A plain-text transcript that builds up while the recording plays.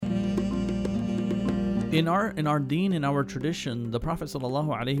In our deen, in our tradition, the Prophet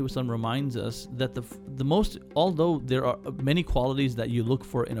ﷺ reminds us that the most, although there are many qualities that you look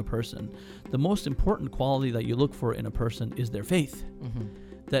for in a person, the most important quality that you look for in a person is their faith. Mm-hmm.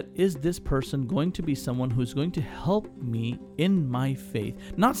 That is this person going to be someone who's going to help me in my faith,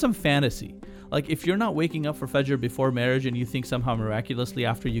 not some fantasy. Like if you're not waking up for Fajr before marriage and you think somehow miraculously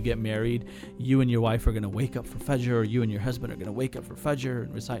after you get married, you and your wife are going to wake up for Fajr, or you and your husband are going to wake up for Fajr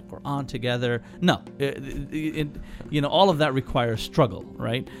and recite Quran together. No, all of that requires struggle,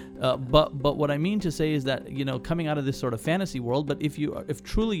 right? But what I mean to say is that, coming out of this sort of fantasy world, but if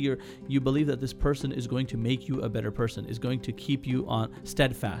truly you believe that this person is going to make you a better person, is going to keep you on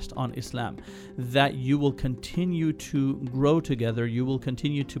steadfast on Islam, that you will continue to grow together, you will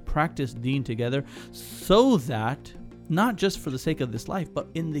continue to practice deen together, so that not just for the sake of this life, but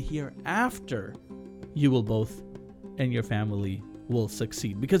in the hereafter, you will both and your family will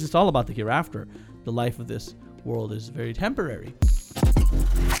succeed, because it's all about the hereafter. The life of this world is very temporary.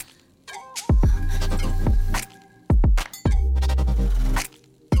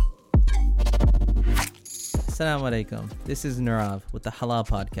 Assalamu alaikum. This is Nurav with the Halal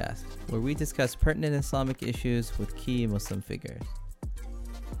Podcast, where we discuss pertinent Islamic issues with key Muslim figures.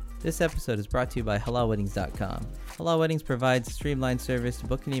 This episode is brought to you by halalweddings.com. Halal Weddings provides a streamlined service to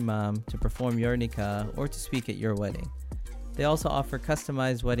book an imam to perform your nikah or to speak at your wedding. They also offer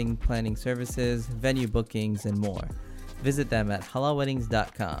customized wedding planning services, venue bookings, and more. Visit them at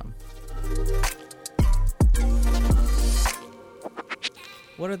halalweddings.com.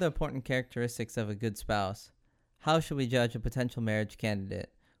 What are the important characteristics of a good spouse? How should we judge a potential marriage candidate?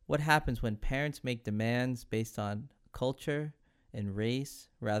 What happens when parents make demands based on culture and race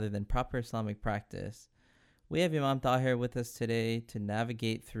rather than proper Islamic practice? We have Imam Tahir with us today to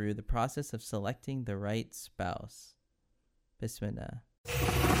navigate through the process of selecting the right spouse. Bismillah.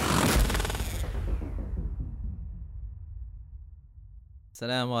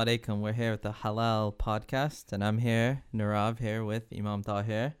 Assalamu alaikum. We're here with the Halal Podcast, and I'm here, Nurav, here with Imam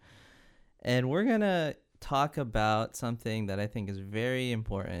Tahir. And we're going to talk about something that I think is very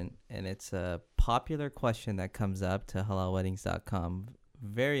important, and it's a popular question that comes up to halalweddings.com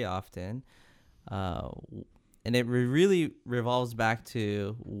very often. And it really revolves back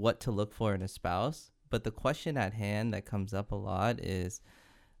to what to look for in a spouse. But the question at hand that comes up a lot is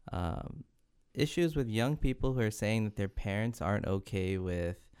issues with young people who are saying that their parents aren't okay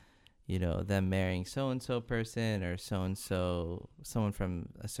with, them marrying so-and-so person or so-and-so, someone from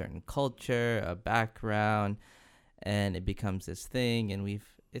a certain culture, a background, and it becomes this thing. And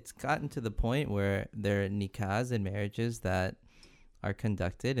it's gotten to the point where there are nikahs and marriages that are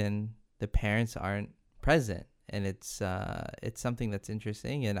conducted and the parents aren't present. And it's something that's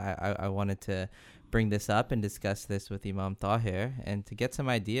interesting, and I wanted to bring this up and discuss this with Imam Tahir and to get some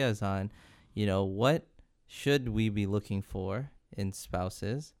ideas on, what should we be looking for in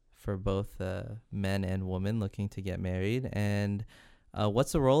spouses for both men and women looking to get married, and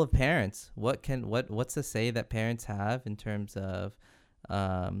what's the role of parents? What's the say that parents have in terms of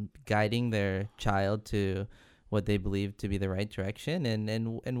guiding their child to what they believe to be the right direction,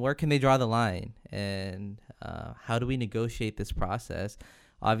 and where can they draw the line, and how do we negotiate this process?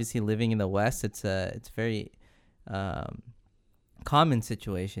 Obviously, living in the West, it's very common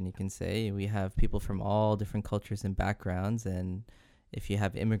situation, you can say. We have people from all different cultures and backgrounds, and if you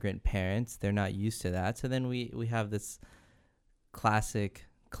have immigrant parents, they're not used to that. So then we have this classic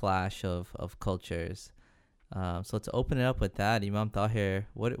clash of cultures. So let's open it up with that. Imam Tahir,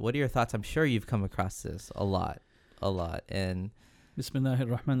 what are your thoughts? I'm sure you've come across this a lot. And Bismillahir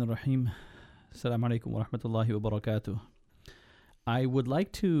Rahmanir Rahim. Assalamu alaikum wa rahmatullahi wa barakatuh. I would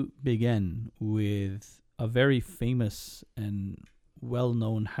like to begin with a very famous and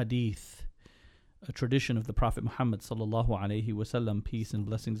well-known hadith, a tradition of the Prophet Muhammad sallallahu alaihi wasallam, peace and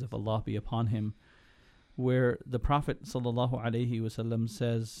blessings of Allah be upon him, where the Prophet sallallahu alaihi wasallam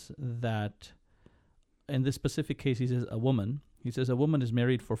says that, in this specific case, he says a woman is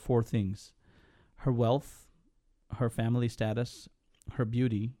married for four things: her wealth, her family status, her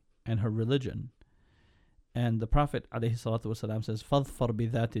beauty, and her religion. And the Prophet alayhi salatu wasalam says, فَظْفَرْ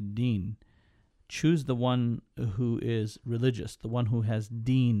بِذَاتِ الدِّينِ, choose the one who is religious, the one who has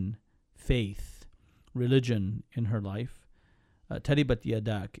deen, faith, religion in her life. تَرِبَتْ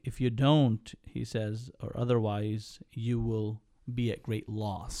يَدَاكَ, if you don't, he says, or otherwise, you will be at great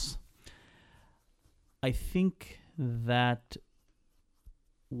loss. I think that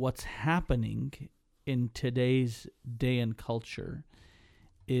what's happening in today's day and culture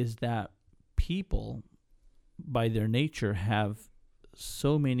is that people, by their nature, have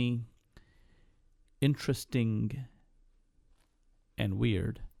so many interesting and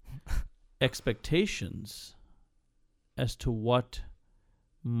weird expectations as to what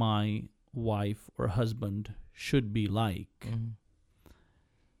my wife or husband should be like,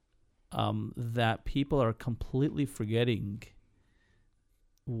 that people are completely forgetting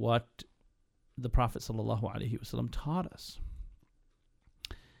what the Prophet ﷺ taught us.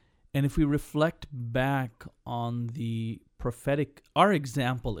 And if we reflect back on the prophetic, our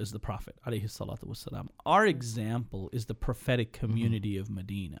example is the Prophet ﷺ. Our example is the prophetic community of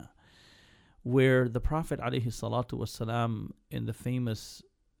Medina, where the Prophet ﷺ, in the famous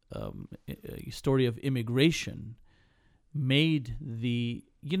story of immigration, made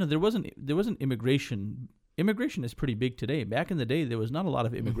there wasn't immigration. Immigration is pretty big today. Back in the day, there was not a lot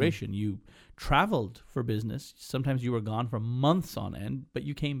of immigration. You traveled for business. Sometimes you were gone for months on end, but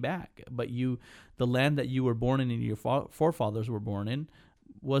you came back. But the land that you were born in and your forefathers were born in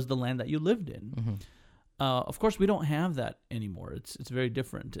was the land that you lived in. Of course, we don't have that anymore. It's very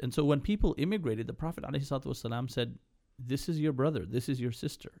different. And so when people immigrated, the Prophet ﷺ said, this is your brother, this is your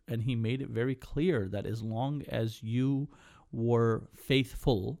sister. And he made it very clear that as long as you were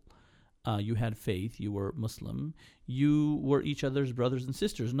faithful, you had faith, you were Muslim, you were each other's brothers and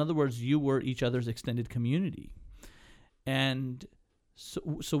sisters. In other words, you were each other's extended community. And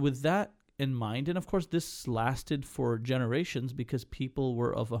so with that in mind, and of course this lasted for generations because people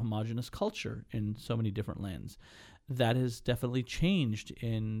were of a homogenous culture in so many different lands. That has definitely changed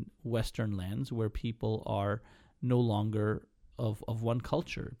in Western lands where people are no longer of one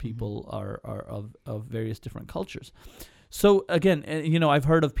culture. People are of various different cultures. So again, I've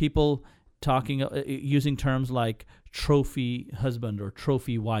heard of people talking, using terms like trophy husband or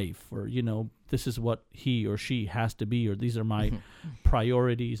trophy wife, or, this is what he or she has to be, or these are my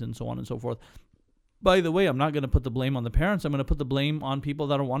priorities, and so on and so forth. By the way, I'm not going to put the blame on the parents. I'm going to put the blame on people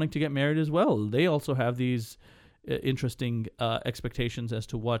that are wanting to get married as well. They also have these interesting expectations as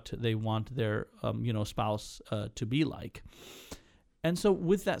to what they want their spouse to be like. And so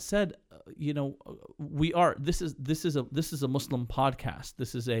with that said, this is a Muslim podcast.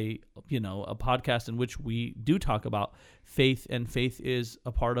 This is a podcast in which we do talk about faith, and faith is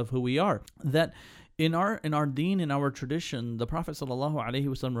a part of who we are. That in our deen, in our tradition, the Prophet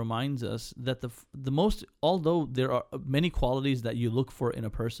ﷺ reminds us that the most, although there are many qualities that you look for in a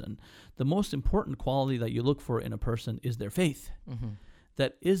person, the most important quality that you look for in a person is their faith.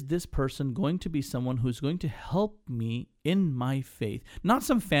 That is this person going to be someone who's going to help me in my faith, not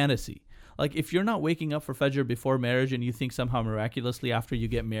some fantasy. Like if you're not waking up for Fajr before marriage and you think somehow miraculously after you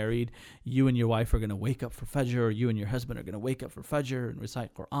get married, you and your wife are going to wake up for Fajr, or you and your husband are going to wake up for Fajr and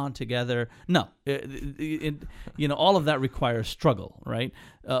recite Quran together. No, all of that requires struggle, right?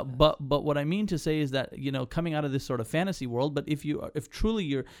 But what I mean to say is that, coming out of this sort of fantasy world, but if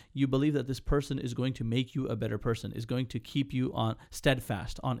truly you believe that this person is going to make you a better person, is going to keep you on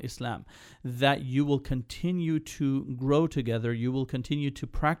steadfast on Islam, that you will continue to grow together, you will continue to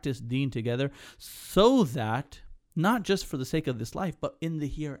practice deen together, so that not just for the sake of this life, but in the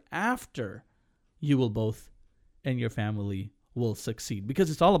hereafter, you will both and your family will succeed, because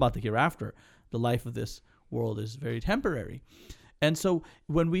it's all about the hereafter. The life of this world is very temporary. And so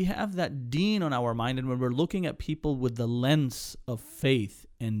when we have that deen on our mind, and when we're looking at people with the lens of faith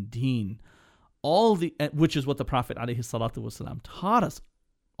and deen, which is what the Prophet ﷺ taught us,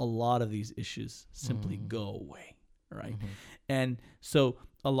 a lot of these issues simply go away, right? And so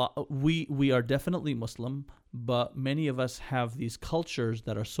we are definitely Muslim, but many of us have these cultures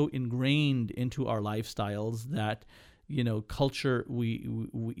that are so ingrained into our lifestyles that culture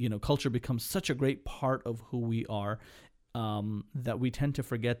culture becomes such a great part of who we are, that we tend to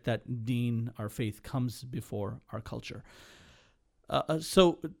forget that deen, our faith, comes before our culture.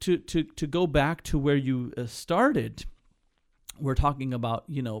 So to go back to where you started, we're talking about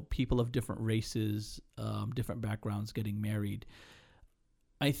people of different races, different backgrounds getting married.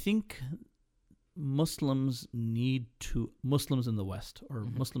 I think Muslims in the West, or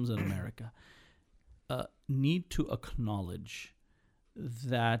Muslims in America, need to acknowledge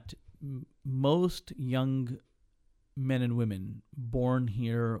that most young men and women born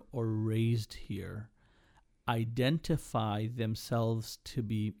here or raised here identify themselves to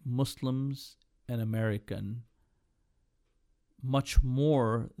be Muslims and American much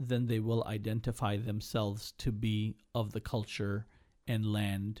more than they will identify themselves to be of the culture and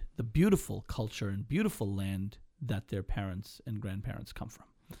land, the beautiful culture and beautiful land that their parents and grandparents come from.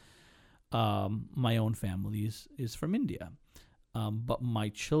 My own family is from India, but my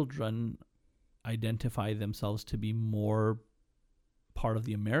children identify themselves to be more part of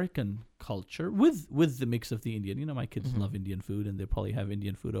the American culture with the mix of the Indian. You know, my kids love Indian food, and they probably have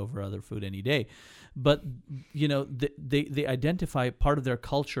Indian food over other food any day. But, you know, they identify part of their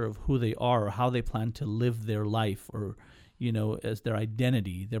culture of who they are or how they plan to live their life or, you know, as their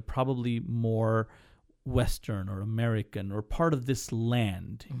identity. They're probably more Western or American or part of this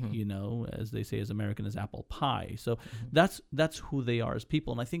land, you know, as they say, as American as apple pie. So that's who they are as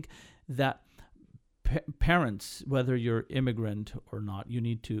people. And I think that parents, whether you're immigrant or not, you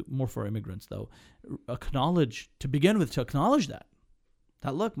need to, more for immigrants though, acknowledge that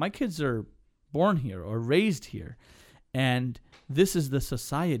look, my kids are born here or raised here, and this is the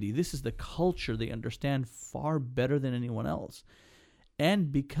society, this is the culture they understand far better than anyone else.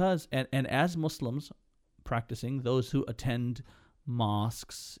 And because, and as Muslims practicing, those who attend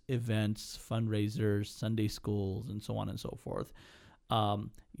mosques, events, fundraisers, Sunday schools, and so on and so forth,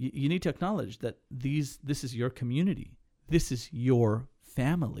 you need to acknowledge that this is your community. This is your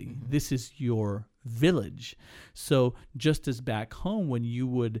family. This is your village. So just as back home, when you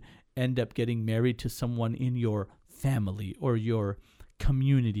would end up getting married to someone in your family or your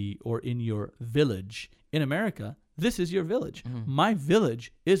community or in your village, in America, this is your village. My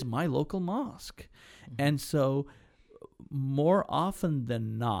village is my local mosque. And so more often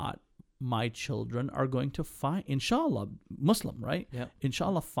than not, my children are going to find, inshallah, Muslim, right? Yep.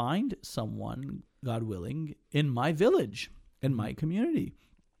 Inshallah, find someone, God willing, in my village, in my community.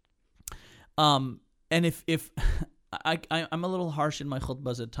 And if I'm a little harsh in my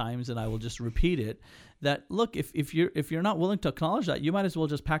khutbahs at times, and I will just repeat it, that look, if you're not willing to acknowledge that, you might as well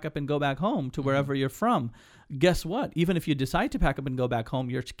just pack up and go back home to wherever you're from. Guess what? Even if you decide to pack up and go back home,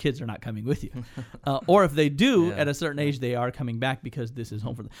 your kids are not coming with you. Or if they do, at a certain age, they are coming back because this is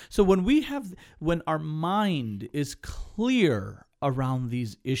home for them. So when our mind is clear around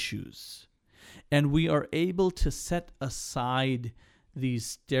these issues, and we are able to set aside these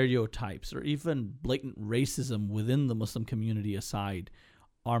stereotypes or even blatant racism within the Muslim community aside,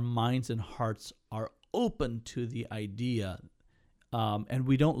 our minds and hearts are open to the idea, and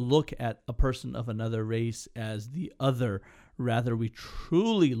we don't look at a person of another race as the other. Rather, we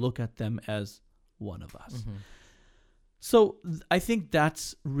truly look at them as one of us. So I think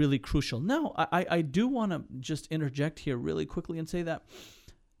that's really crucial. Now, I do want to just interject here really quickly and say that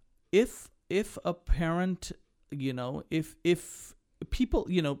if a parent, you know, if people,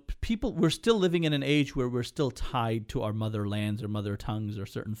 we're still living in an age where we're still tied to our motherlands or mother tongues or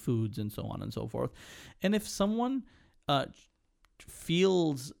certain foods and so on and so forth. And if someone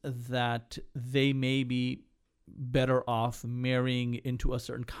feels that they may be better off marrying into a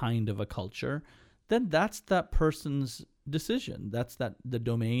certain kind of a culture, then that's that person's decision. That's the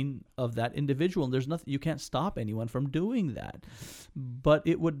domain of that individual. And there's nothing, you can't stop anyone from doing that. But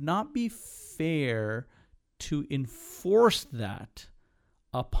it would not be fair to enforce that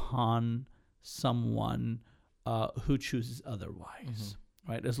upon someone who chooses otherwise,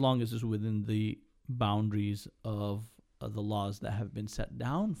 right? As long as it's within the boundaries of the laws that have been set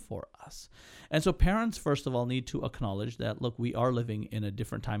down for us. And so parents, first of all, need to acknowledge that, look, we are living in a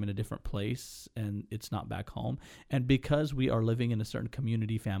different time, in a different place, and it's not back home. And because we are living in a certain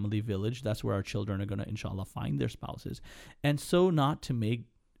community, family, village, that's where our children are going to, inshallah, find their spouses. And so not to make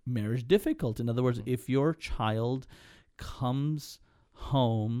marriage difficult. In other words, if your child comes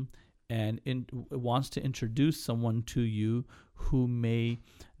home and wants to introduce someone to you who may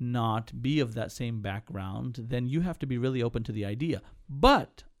not be of that same background, then you have to be really open to the idea.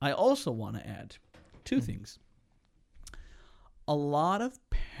 But I also want to add two things. A lot of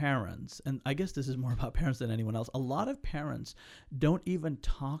parents, and I guess this is more about parents than anyone else, a lot of parents don't even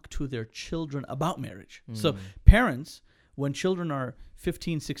talk to their children about marriage. So parents, when children are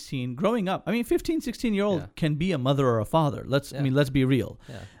 15, 16, growing up, 15, 16-year-old can be a mother or a father. Let's be real.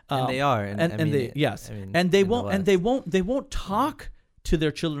 Yeah. And they are. They won't talk to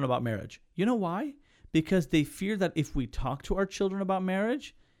their children about marriage. You know why? Because they fear that if we talk to our children about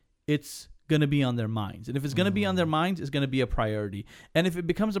marriage, it's going to be on their minds. And if it's going to be on their minds, it's going to be a priority. And if it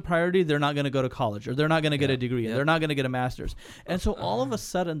becomes a priority, they're not going to go to college, or they're not going to get a degree, and they're not going to get a master's. And so all of a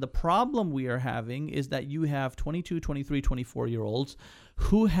sudden, the problem we are having is that you have 22, 23, 24-year-olds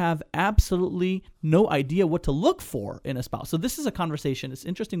who have absolutely no idea what to look for in a spouse. So this is a conversation. It's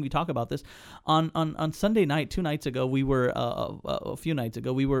interesting we talk about this. On Sunday night, 2 nights ago, we were a few nights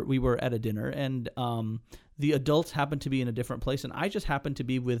ago, we were at a dinner, and the adults happened to be in a different place, and I just happened to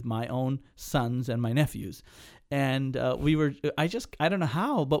be with my own sons and my nephews. And I don't know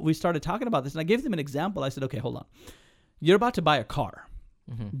how, but we started talking about this, and I gave them an example. I said, okay, hold on. You're about to buy a car.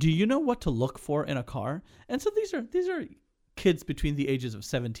 Do you know what to look for in a car? And so these are kids between the ages of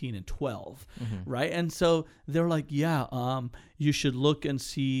 17 and 12, Mm-hmm. right? And so they're like, yeah, you should look and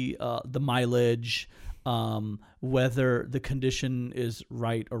see the mileage, whether the condition is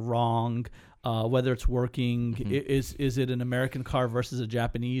right or wrong, whether it's working. Is it an American car versus a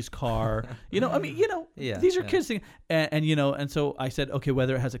Japanese car? I mean, Yeah, these are yeah. kids things, and so I said, okay,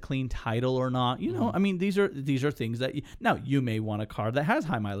 whether it has a clean title or not. I mean, these are things that now you may want a car that has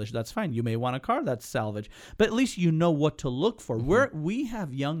high mileage. That's fine. You may want a car that's salvage, but at least you know what to look for. We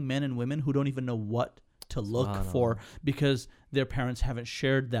have young men and women who don't even know what to look for because their parents haven't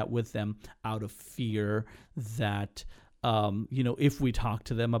shared that with them out of fear that if we talk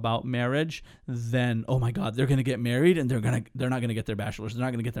to them about marriage, then oh my God, they're going to get married and they're not going to get their bachelor's, they're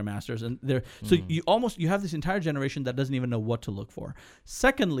not going to get their master's, and so you have this entire generation that doesn't even know what to look for.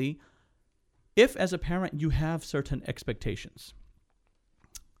 Secondly, if as a parent you have certain expectations,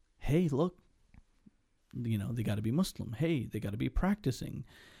 hey, look, they got to be Muslim. Hey, they got to be practicing.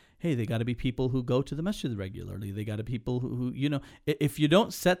 Hey, they got to be people who go to the masjid regularly. They got to be people who if you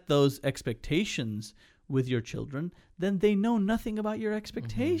don't set those expectations with your children, then they know nothing about your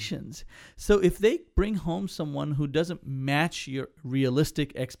expectations. So if they bring home someone who doesn't match your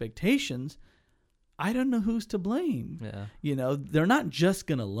realistic expectations, I don't know who's to blame. Yeah. They're not just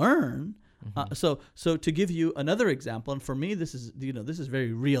going to learn. So to give you another example, and for me, this is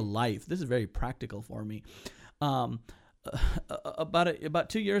very real life. This is very practical for me. About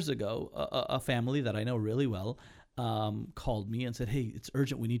 2 years ago, a family that I know really well called me and said, hey, it's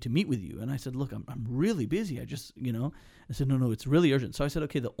urgent. We need to meet with you. And I said, look, I'm really busy. I just, I said, no, it's really urgent. So I said,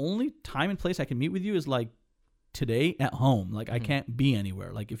 okay, the only time and place I can meet with you is like today at home. Like I can't be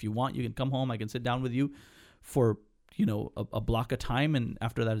anywhere. Like if you want, you can come home. I can sit down with you for a block of time, and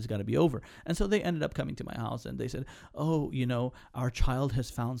after that it's got to be over. And so they ended up coming to my house and they said, oh, our child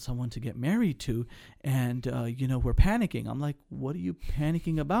has found someone to get married to, and we're panicking. I'm like, what are you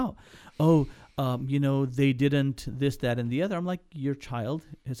panicking about? Oh, they didn't this, that, and the other. I'm like, your child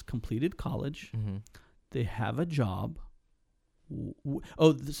has completed college. They have a job.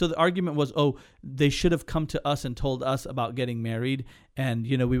 So the argument was, they should have come to us and told us about getting married, and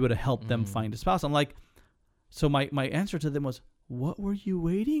we would have helped them find a spouse. I'm like, so my answer to them was, what were you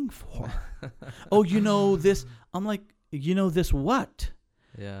waiting for? This. I'm like, this what?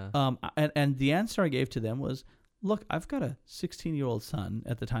 Yeah. And the answer I gave to them was, look, I've got a 16-year-old son.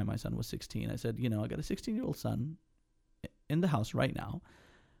 At the time, my son was 16. I said, I got a 16-year-old son in the house right now.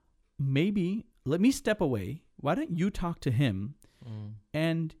 Maybe let me step away. Why don't you talk to him?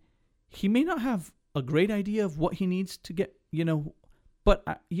 And he may not have a great idea of what he needs to get, but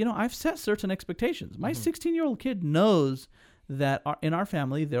I've set certain expectations. My 16-year-old kid knows that in our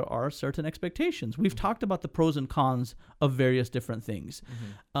family there are certain expectations. We've talked about the pros and cons of various different things.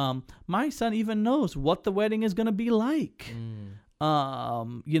 My son even knows what the wedding is going to be like.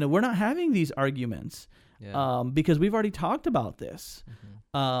 We're not having these arguments because we've already talked about this.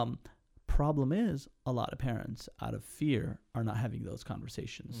 Problem is, a lot of parents, out of fear, are not having those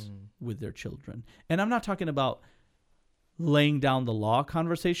conversations with their children. And I'm not talking about laying down the law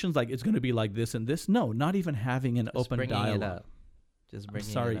conversations, like it's going to be like this and this. No, not even having an open dialogue. Just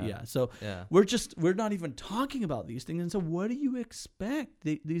bringing it up. Yeah. So we're not even talking about these things. And so what do you expect?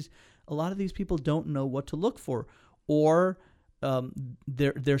 A lot of these people don't know what to look for, or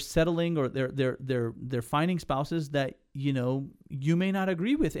they're settling, or they're finding spouses that you may not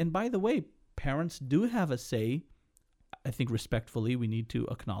agree with. And by the way, parents do have a say. I think respectfully, we need to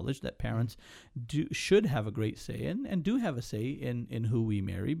acknowledge that parents should have a great say and do have a say in who we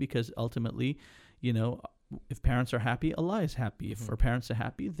marry, because ultimately, if parents are happy, Allah is happy. If our parents are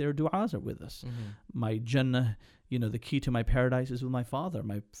happy, their du'as are with us. My Jannah, the key to my paradise is with my father.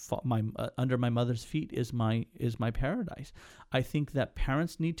 My under my mother's feet is my paradise. I think that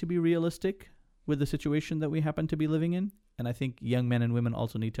parents need to be realistic with the situation that we happen to be living in, and I think young men and women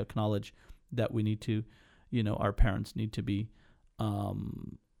also need to acknowledge that we need to. Our parents need to be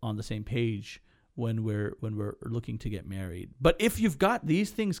on the same page when we're looking to get married. But if you've got these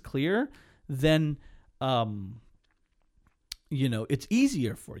things clear, then it's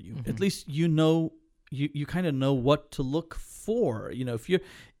easier for you. At least you kind of know what to look for.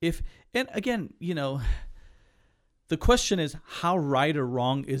 And again, the question is, how right or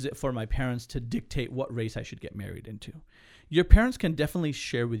wrong is it for my parents to dictate what race I should get married into? Your parents can definitely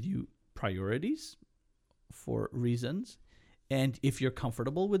share with you priorities for reasons, and if you're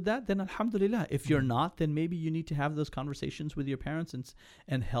comfortable with that, then alhamdulillah. If you're not, then maybe you need to have those conversations with your parents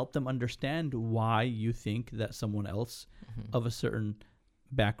and help them understand why you think that someone else of a certain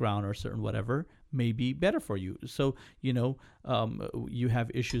background or certain whatever may be better for you. So you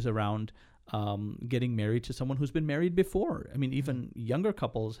have issues around getting married to someone who's been married before. I mean, even younger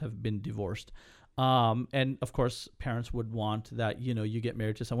couples have been divorced. And of course, parents would want that, you get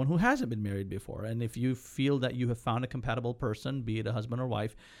married to someone who hasn't been married before. And if you feel that you have found a compatible person, be it a husband or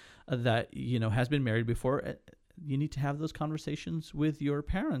wife, that, has been married before, you need to have those conversations with your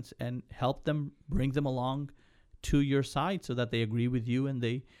parents and help them, bring them along to your side so that they agree with you and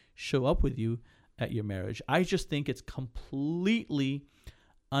they show up with you at your marriage. I just think it's completely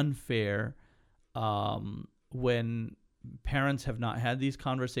unfair when parents have not had these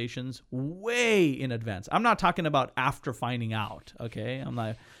conversations way in advance. I'm not talking about after finding out, okay? I'm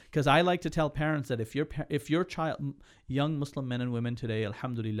not, because I like to tell parents that if your child, young Muslim men and women today,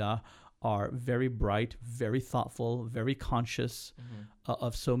 alhamdulillah, are very bright, very thoughtful, very conscious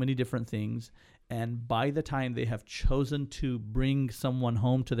of so many different things, and by the time they have chosen to bring someone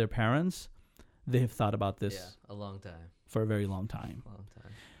home to their parents, they have thought about this a long time. For a very long time.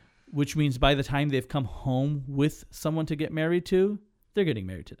 Which means by the time they've come home with someone to get married to, they're getting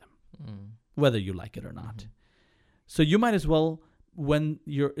married to them, whether you like it or not. So you might as well, when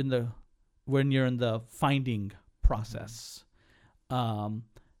you're in the finding process,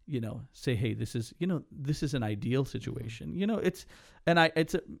 say, hey, this is an ideal situation. It's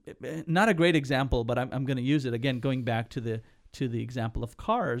not a great example, but I'm going to use it again, going back to the example of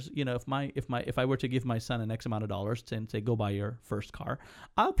cars. If I were to give my son an X amount of dollars and say, go buy your first car,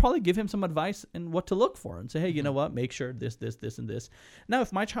 I'll probably give him some advice in what to look for and say, hey, you know what, make sure this, and this. Now,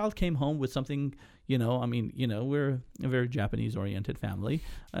 if my child came home with something, we're a very Japanese oriented family,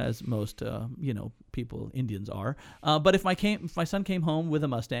 as most, people, Indians are. But if my son came home with a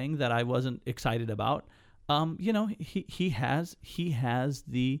Mustang that I wasn't excited about, he has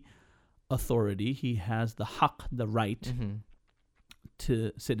the authority, he has the haqq, the right,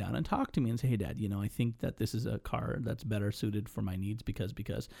 to sit down and talk to me and say, hey, Dad, I think that this is a car that's better suited for my needs because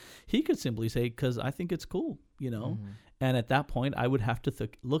he could simply say, because I think it's cool, And at that point, I would have to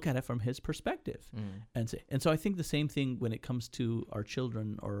look at it from his perspective and say. And so I think the same thing when it comes to our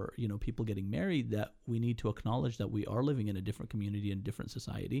children or, people getting married, that we need to acknowledge that we are living in a different community and different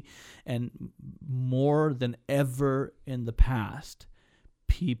society. And more than ever in the past,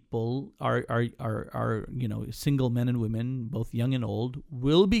 people are single men and women, both young and old,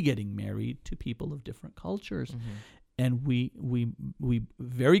 will be getting married to people of different cultures, and we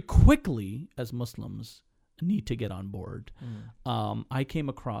very quickly as Muslims need to get on board. I came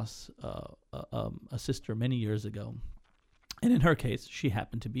across a sister many years ago, and in her case, she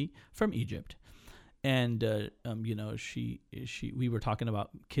happened to be from Egypt. And we were talking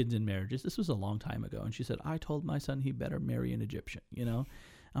about kids and marriages. This was a long time ago, and she said, "I told my son he better marry an Egyptian."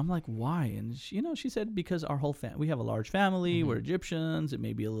 I'm like, "Why?" And she said, "Because our whole we have a large family. We're Egyptians. It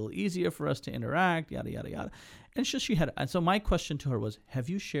may be a little easier for us to interact. Yada yada yada." And and so my question to her was, "Have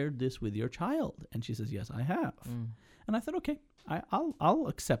you shared this with your child?" And she says, "Yes, I have." And I thought, "Okay, I'll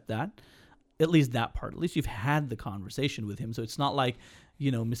accept that. At least that part. At least you've had the conversation with him. So it's not like,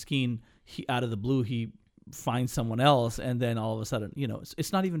 miskeen, he out of the blue he finds someone else and then all of a sudden,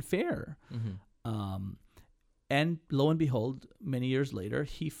 it's not even fair." And lo and behold, many years later,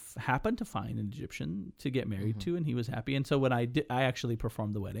 he happened to find an Egyptian to get married to, and he was happy. And so when I actually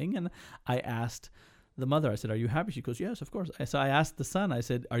performed the wedding, and I asked the mother, I said, "Are you happy?" She goes, "Yes, of course." So I asked the son, I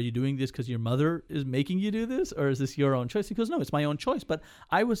said, "Are you doing this because your mother is making you do this, or is this your own choice?" He goes, "No, it's my own choice." But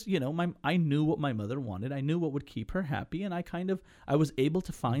I was, I knew what my mother wanted. I knew what would keep her happy, and I was able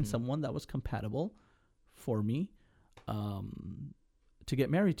to find someone that was compatible for me to get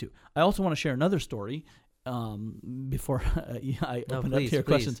married to. I also want to share another story before I open up to your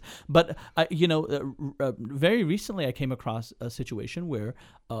questions. But very recently I came across a situation where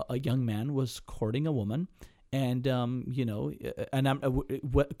a young man was courting a woman, and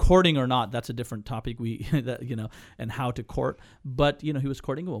courting or not, that's a different topic. And how to court. But he was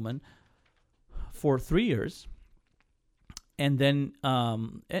courting a woman for 3 years. And then,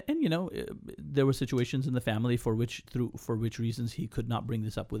 there were situations in the family for which reasons he could not bring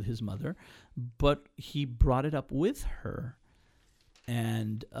this up with his mother, but he brought it up with her,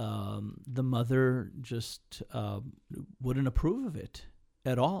 and the mother just wouldn't approve of it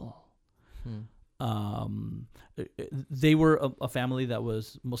at all. They were a family that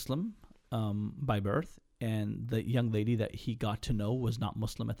was Muslim by birth, and the young lady that he got to know was not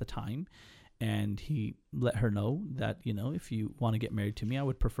Muslim at the time. And he let her know that, if you want to get married to me, I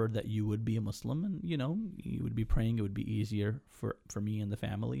would prefer that you would be a Muslim, and, you would be praying. It would be easier for me and the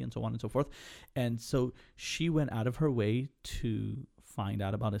family, and so on and so forth. And so she went out of her way to find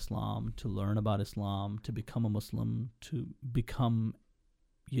out about Islam, to learn about Islam, to become a Muslim, to become,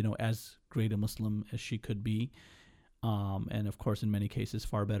 as great a Muslim as she could be. And of course, in many cases,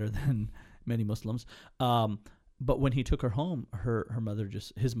 far better than many Muslims. But when he took her home,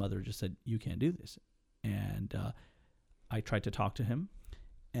 his mother just said, "You can't do this." And I tried to talk to him,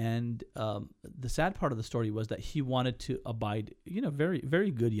 and the sad part of the story was that he wanted to abide. Very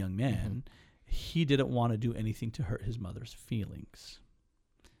very good young man. He didn't want to do anything to hurt his mother's feelings.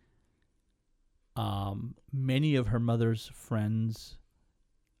 Many of her mother's friends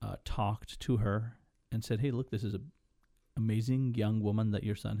talked to her and said, "Hey, look, this is an amazing young woman that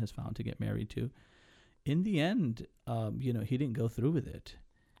your son has found to get married to." In the end, he didn't go through with it.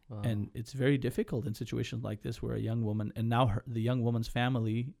 Wow. And it's very difficult in situations like this where a young woman, and now the young woman's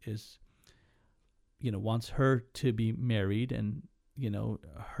family is, wants her to be married, and,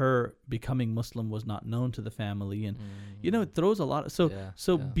 her becoming Muslim was not known to the family. And, it throws a lot.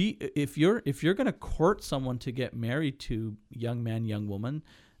 If you're going to court someone to get married to young man, young woman,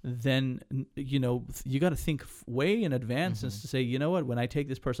 then, you got to think way in advance and to say, you know what, when I take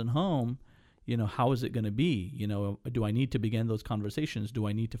this person home, how is it going to be? Do I need to begin those conversations? Do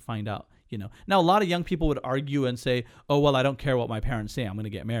I need to find out? Now a lot of young people would argue and say, "Oh, well, I don't care what my parents say. I'm going to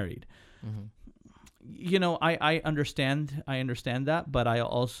get married." I understand that, but I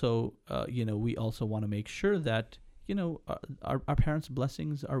also, we also want to make sure that, our parents'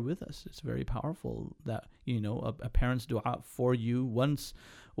 blessings are with us. It's very powerful that, a parent's dua for you. Once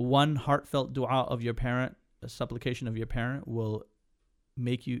one heartfelt dua of your parent, a supplication of your parent will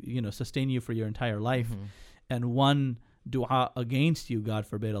make you, sustain you for your entire life. And one dua against you, God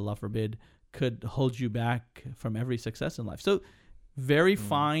forbid, Allah forbid, could hold you back from every success in life. So very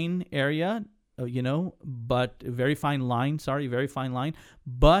fine area, but very fine line,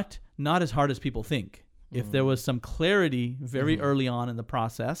 but not as hard as people think. If there was some clarity very early on in the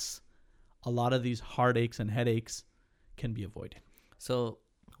process, a lot of these heartaches and headaches can be avoided. So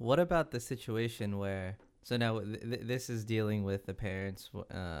what about the situation where, so now this is dealing with the parents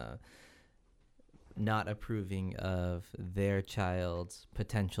not approving of their child's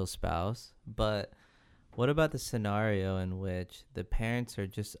potential spouse, but what about the scenario in which the parents are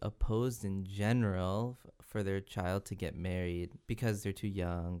just opposed in general for their child to get married because they're too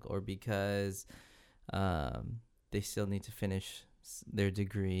young, or because they still need to finish their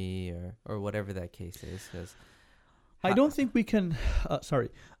degree, or whatever that case is? Because I don't think we can.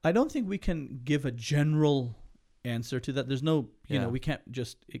 I don't think we can give a general answer to that. There's no, we can't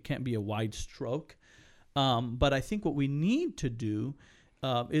just. It can't be a wide stroke. But I think what we need to do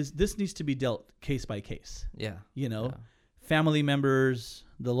is this needs to be dealt case by case. Family members,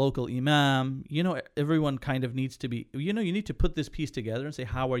 the local imam. Everyone kind of needs to be. You need to put this piece together and say,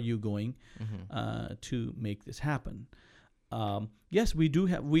 how are you going to make this happen? Yes, we do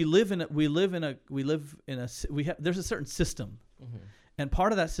have. There's a certain system, and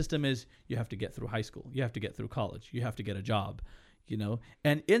part of that system is you have to get through high school, you have to get through college, you have to get a job,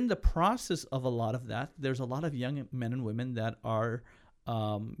 And in the process of a lot of that, there's a lot of young men and women that are,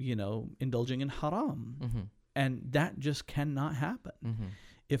 indulging in haram, and that just cannot happen.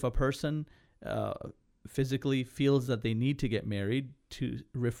 If a person physically feels that they need to get married to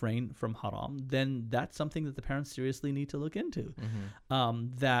refrain from haram, then that's something that the parents seriously need to look into.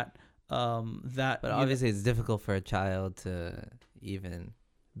 But obviously it's difficult for a child to even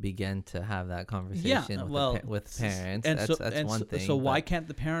begin to have that conversation with parents. That's one thing. So why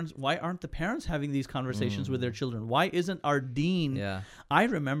aren't the parents having these conversations with their children? Why isn't our deen? I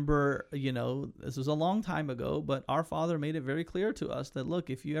remember, this was a long time ago, but our father made it very clear to us that, look,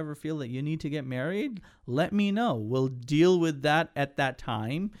 if you ever feel that you need to get married, let me know. We'll deal with that at that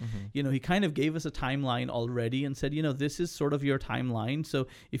time. He kind of gave us a timeline already and said, this is sort of your timeline. So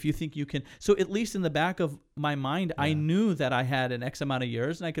if you think you can, so at least in the back of my mind, I knew that I had an X amount of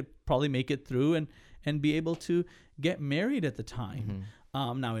years and I could probably make it through and be able to get married at the time.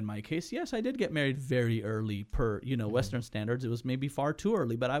 Now, in my case, yes, I did get married very early per, Western standards. It was maybe far too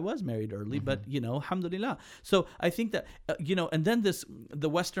early, but I was married early. But, alhamdulillah. So I think that, and then the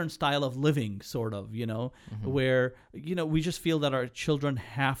Western style of living sort of, where, we just feel that our children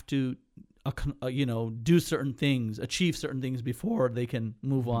have to, do certain things, achieve certain things before they can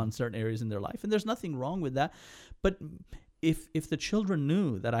move on certain areas in their life. And there's nothing wrong with that. But if the children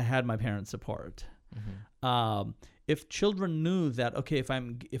knew that I had my parents' support, if children knew that, okay, if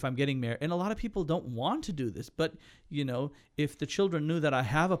I'm getting married, and a lot of people don't want to do this, but if the children knew that I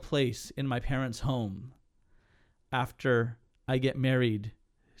have a place in my parents' home after I get married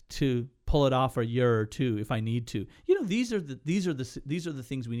to pull it off for a year or two if I need to, these are the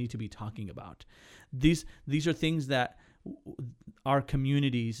things we need to be talking about. These are things that our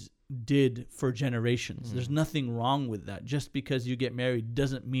communities did for generations. There's nothing wrong with that. Just because you get married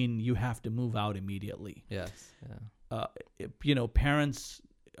doesn't mean you have to move out immediately. Yes. Parents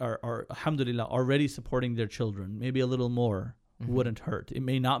are alhamdulillah already supporting their children, maybe a little more wouldn't hurt. It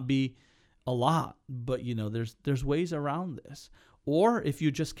may not be a lot, but there's ways around this. Or if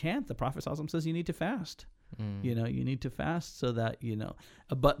you just can't, the Prophet ﷺ says you need to fast. You need to fast so that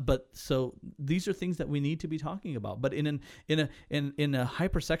but so these are things that we need to be talking about. But in a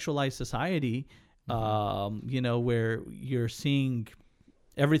hypersexualized society, where you're seeing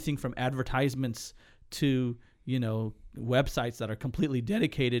everything from advertisements to websites that are completely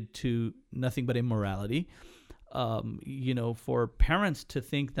dedicated to nothing but immorality, for parents to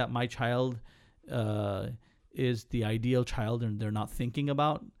think that my child is the ideal child and they're not thinking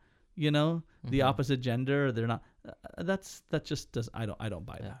about the opposite gender, they're not, that just does, I don't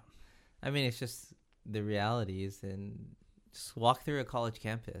buy that. I mean, it's just the realities, and just walk through a college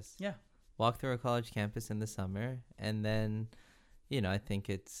campus. Walk through a college campus in the summer, and then I think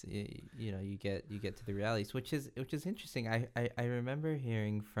it's you get to the realities, which is interesting. I remember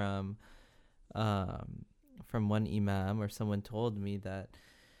hearing from one imam, or someone told me that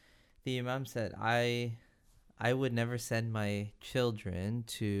the imam said, I would never send my children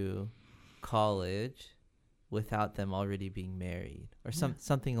to college without them already being married, or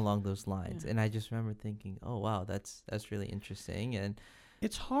something along those lines. And I just remember thinking, oh wow, that's really interesting. And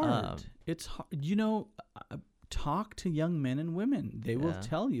it's hard. It's hard. Talk to young men and women. They will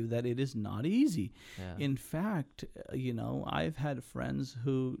tell you that it is not easy. In fact, I've had friends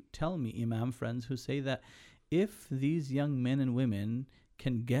who tell me, imam friends, who say that if these young men and women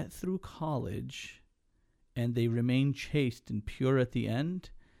can get through college and they remain chaste and pure at the end,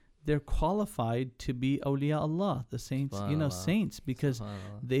 they're qualified to be awliya Allah, the saints, saints, because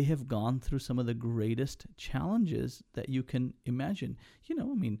they have gone through some of the greatest challenges that you can imagine.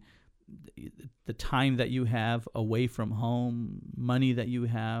 The time that you have away from home, money that you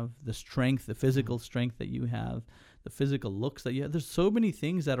have, the strength, the physical strength that you have, the physical looks that you have. There's so many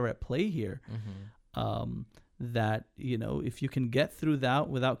things that are at play here. That if you can get through that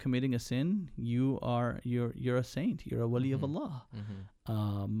without committing a sin, you're a saint, you're a wali of Allah.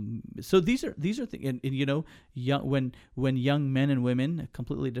 So these are things, and when young men and women, a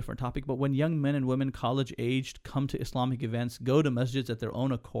completely different topic, but when young men and women college aged come to Islamic events, go to masjids at their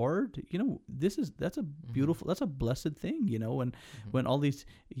own accord, that's a beautiful, that's a blessed thing. When all these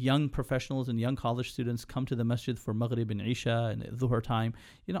young professionals and young college students come to the masjid for Maghrib and Isha and Dhuhr time,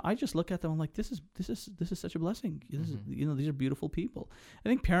 I just look at them, I'm like, this is such a blessing. These are beautiful people. I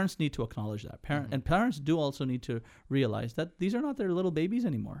think parents need to acknowledge that. And parents do also need to realize that these are not their little babies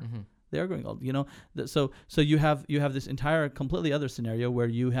anymore. They are going old. So you have this entire completely other scenario where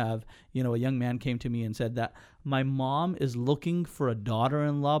you have a young man came to me and said that my mom is looking for a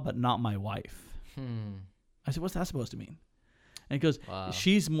daughter-in-law but not my wife. I said, what's that supposed to mean? And he goes,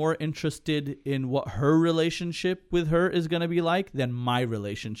 she's more interested in what her relationship with her is going to be like than my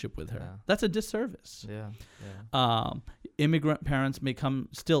relationship with her. That's a disservice. Immigrant parents may come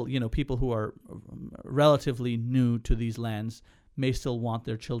still, people who are relatively new to these lands may still want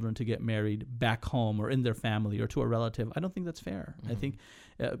their children to get married back home or in their family or to a relative. I don't think that's fair. I think,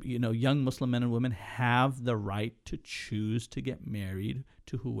 young Muslim men and women have the right to choose to get married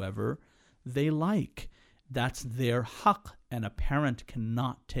to whoever they like. That's their haqq, and a parent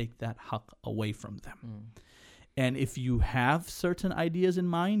cannot take that haqq away from them. And if you have certain ideas in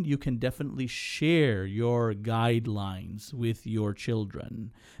mind, you can definitely share your guidelines with your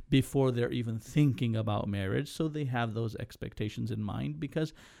children before they're even thinking about marriage, so they have those expectations in mind,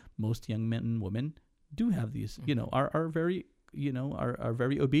 because most young men and women do have these, are very, are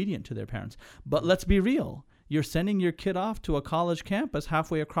very obedient to their parents. But let's be real. You're sending your kid off to a college campus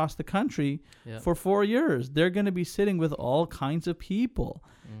halfway across the country for 4 years. They're going to be sitting with all kinds of people,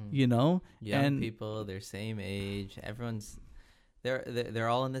 young people, their same age. Everyone's they're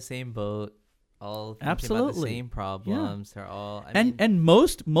all in the same boat, all thinking about the same problems. They're all and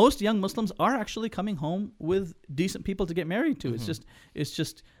most young Muslims are actually coming home with decent people to get married to. It's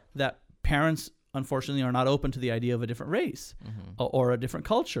just that parents, unfortunately, are not open to the idea of a different race or a different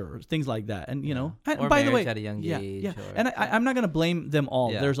culture, or things like that. And, and or by the way, at a young age. And I'm not going to blame them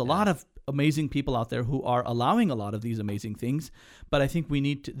all. There's a lot of amazing people out there who are allowing a lot of these amazing things. But I think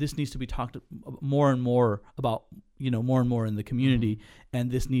this needs to be talked more and more about, more and more in the community.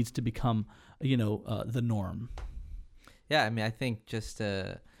 And this needs to become, the norm. Yeah. I mean, I think just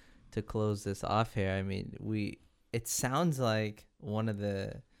to close this off here, I mean, it sounds like one of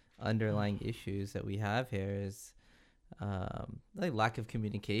the underlying issues that we have here is like lack of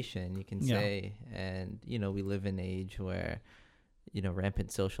communication, you can say. And we live in an age where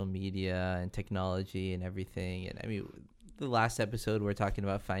rampant social media and technology and everything. And I mean, the last episode we're talking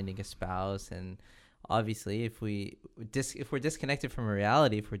about finding a spouse and obviously, if we're disconnected from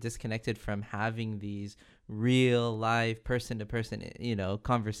reality, if we're disconnected from having these real life person to person,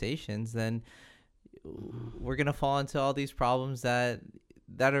 conversations, then we're gonna fall into all these problems that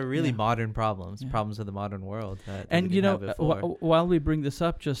are really modern problems, problems of the modern world. And while we bring this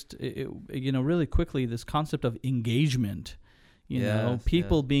up, just really quickly, this concept of engagement.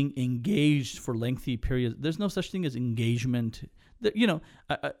 People being engaged for lengthy periods. There's no such thing as engagement.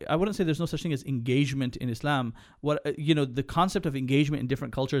 I wouldn't say there's no such thing as engagement in Islam. The concept of engagement in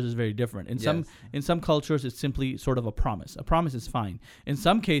different cultures is very different. In some cultures, it's simply sort of a promise. A promise is fine. In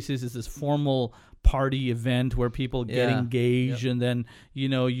some cases, it's this formal party event where people get engaged, and then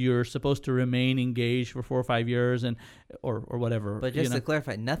you're supposed to remain engaged for 4 or 5 years, and or whatever. But just to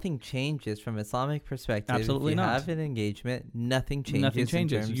clarify, nothing changes from Islamic perspective. Absolutely if you not. have an engagement, nothing changes. Nothing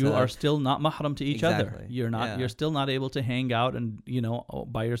changes. You are still not mahram to each other. You're not. Yeah. You're still not able to hang out and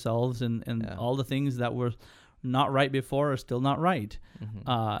by yourselves, and all the things that were not right before are still not right.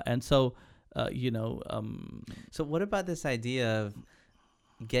 And so So what about this idea of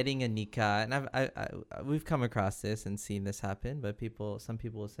getting a nikah? And we've come across this and seen this happen, but some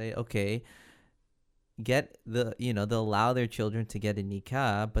people will say, okay, get they'll allow their children to get a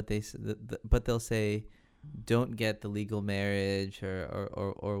nikah, but they'll say, don't get the legal marriage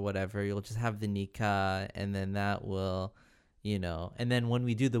or whatever. You'll just have the nikah, and then that will, and then when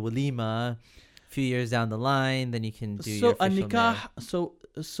we do the walima, a few years down the line, then you can do your official nikah.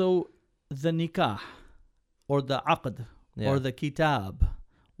 So the nikah, or the aqd, or the kitab,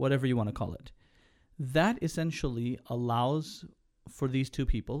 whatever you want to call it, that essentially allows for these two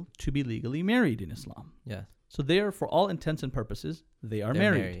people to be legally married in Islam. Yes. So they are, for all intents and purposes, they're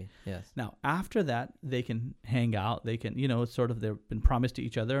married. Yes. Now, after that, they can hang out. They can, it's sort of, they've been promised to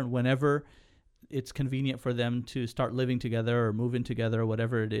each other, and whenever it's convenient for them to start living together or move in together or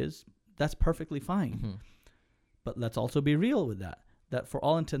whatever it is, that's perfectly fine. But let's also be real with that for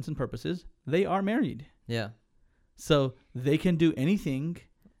all intents and purposes, they are married. Yeah. So they can do anything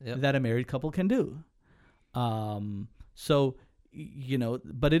that a married couple can do. But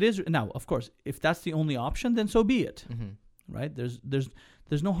it is, now, of course, if that's the only option, then so be it. Right?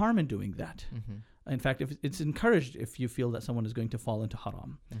 There's no harm in doing that. In fact, if it's encouraged if you feel that someone is going to fall into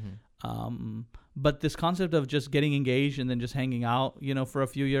haram. But this concept of just getting engaged and then just hanging out, for a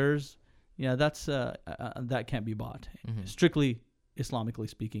few years, that's that can't be bought. Strictly Islamically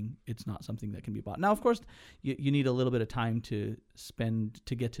speaking, it's not something that can be bought. Now, of course, you need a little bit of time to spend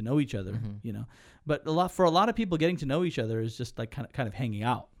to get to know each other, But for a lot of people, getting to know each other is just like kind of hanging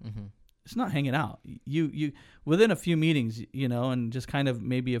out. It's not hanging out. You within a few meetings, and just kind of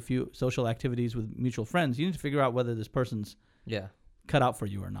maybe a few social activities with mutual friends, you need to figure out whether this person's cut out for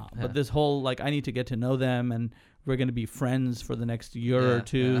you or not. But this whole I need to get to know them, and we're going to be friends for the next year or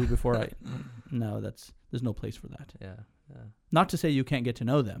two before there's no place for that. Not to say you can't get to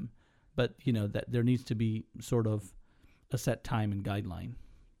know them, but that there needs to be sort of a set time and guideline.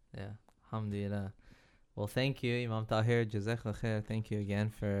 Alhamdulillah. Well, thank you, Imam Tahir. Jazakallah khair. Thank you again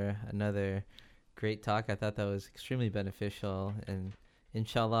for another great talk. I thought that was extremely beneficial, and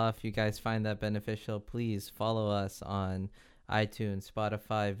inshallah, if you guys find that beneficial, please follow us on iTunes,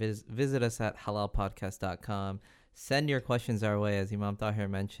 Spotify. Visit us at halalpodcast.com. Send your questions our way. As Imam Tahir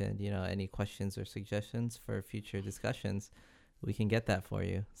mentioned, any questions or suggestions for future discussions, we can get that for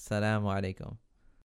you. Assalamu alaikum.